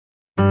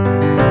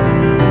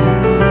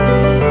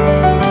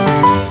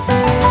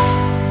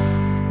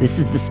This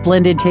is the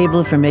Splendid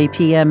Table from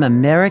APM,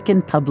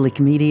 American Public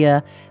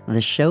Media, the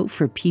show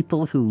for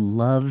people who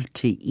love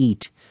to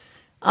eat.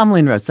 I'm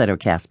Lynne Rossetto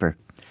Kasper.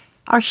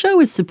 Our show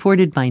is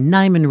supported by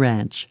Niman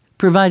Ranch,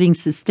 providing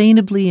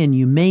sustainably and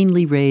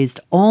humanely raised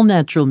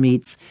all-natural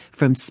meats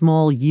from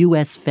small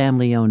U.S.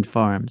 family-owned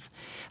farms.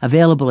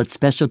 Available at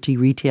specialty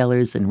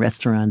retailers and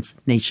restaurants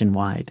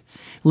nationwide.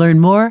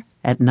 Learn more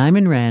at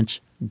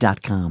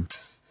NimanRanch.com.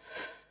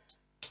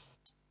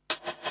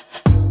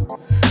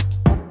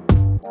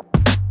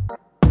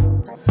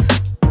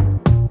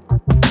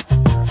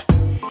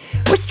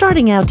 We're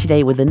starting out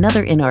today with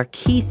another in our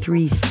Key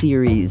 3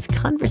 series,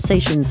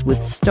 conversations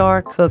with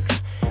star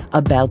cooks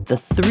about the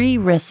 3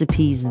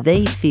 recipes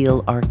they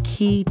feel are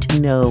key to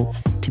know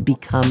to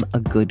become a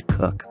good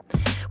cook.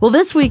 Well,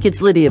 this week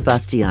it's Lidia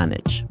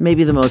Bastianich,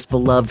 maybe the most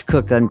beloved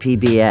cook on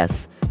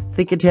PBS.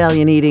 Think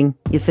Italian eating,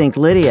 you think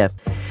Lidia.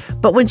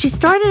 But when she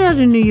started out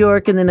in New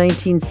York in the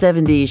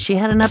 1970s, she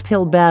had an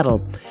uphill battle.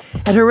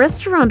 At her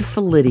restaurant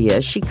for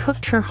Lidia, she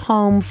cooked her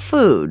home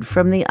food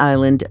from the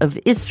island of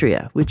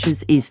Istria, which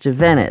is east of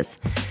Venice.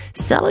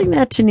 Selling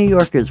that to New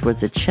Yorkers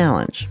was a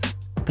challenge,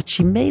 but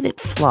she made it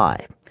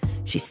fly.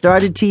 She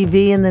started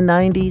TV in the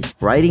 90s,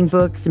 writing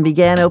books, and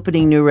began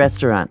opening new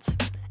restaurants.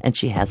 And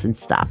she hasn't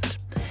stopped.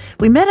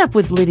 We met up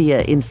with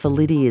Lidia in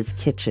Lidia's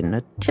kitchen,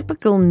 a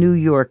typical New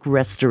York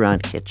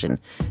restaurant kitchen.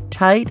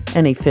 Tight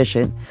and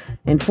efficient.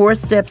 In 4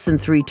 steps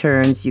and 3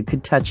 turns, you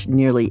could touch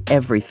nearly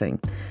everything.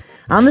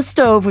 On the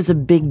stove was a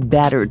big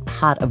battered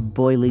pot of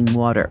boiling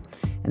water,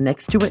 and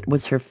next to it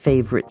was her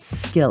favorite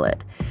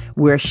skillet,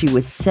 where she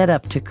was set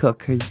up to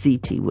cook her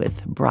ziti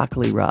with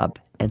broccoli rabe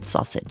and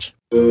sausage.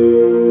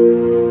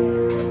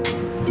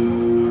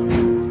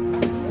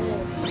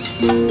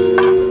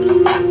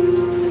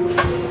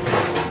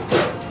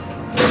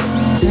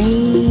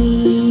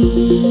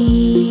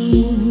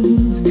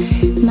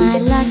 My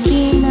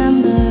lucky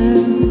number.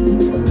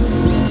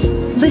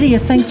 Lidia,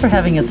 thanks for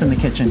having us in the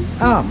kitchen.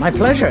 Oh, my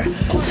pleasure.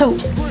 So,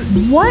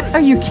 what are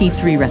your key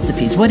 3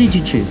 recipes? What did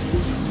you choose?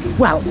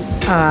 Well,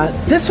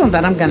 this one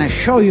that I'm going to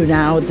show you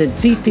now, the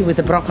ziti with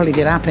the broccoli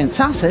di rape and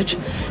sausage,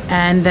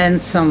 and then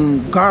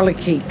some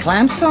garlicky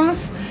clam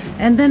sauce,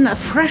 and then a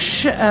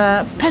fresh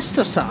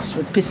pesto sauce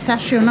with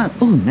pistachio nuts.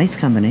 Oh, nice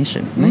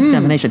combination. Nice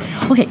combination.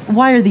 Okay,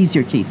 why are these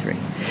your key 3?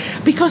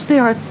 Because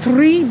there are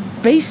 3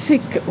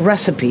 basic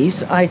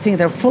recipes. I think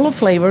they're full of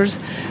flavors.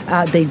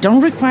 They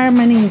don't require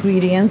many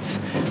ingredients.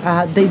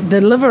 They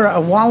deliver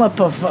a wallop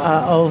of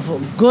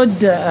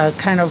good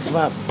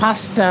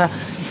pasta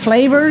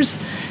flavors,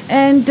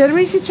 and they're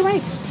easy to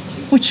make.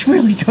 Which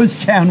really goes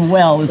down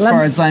well as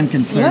far as I'm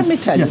concerned. Let me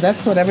tell you,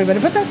 that's what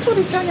that's what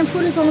Italian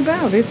food is all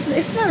about.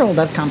 It's not all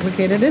that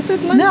complicated, is it,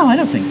 Lynne? No, I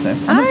don't think so.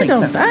 I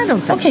don't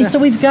think so. Okay, so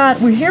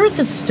we're here at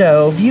the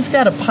stove. You've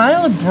got a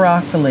pile of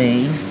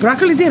broccoli.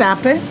 Broccoli di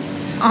rape.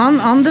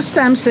 On the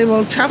stems, they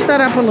will chop that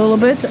up a little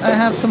bit. I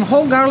have some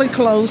whole garlic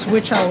cloves,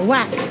 which I'll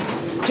whack.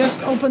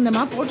 Just open them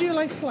up. Or do you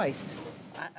like sliced?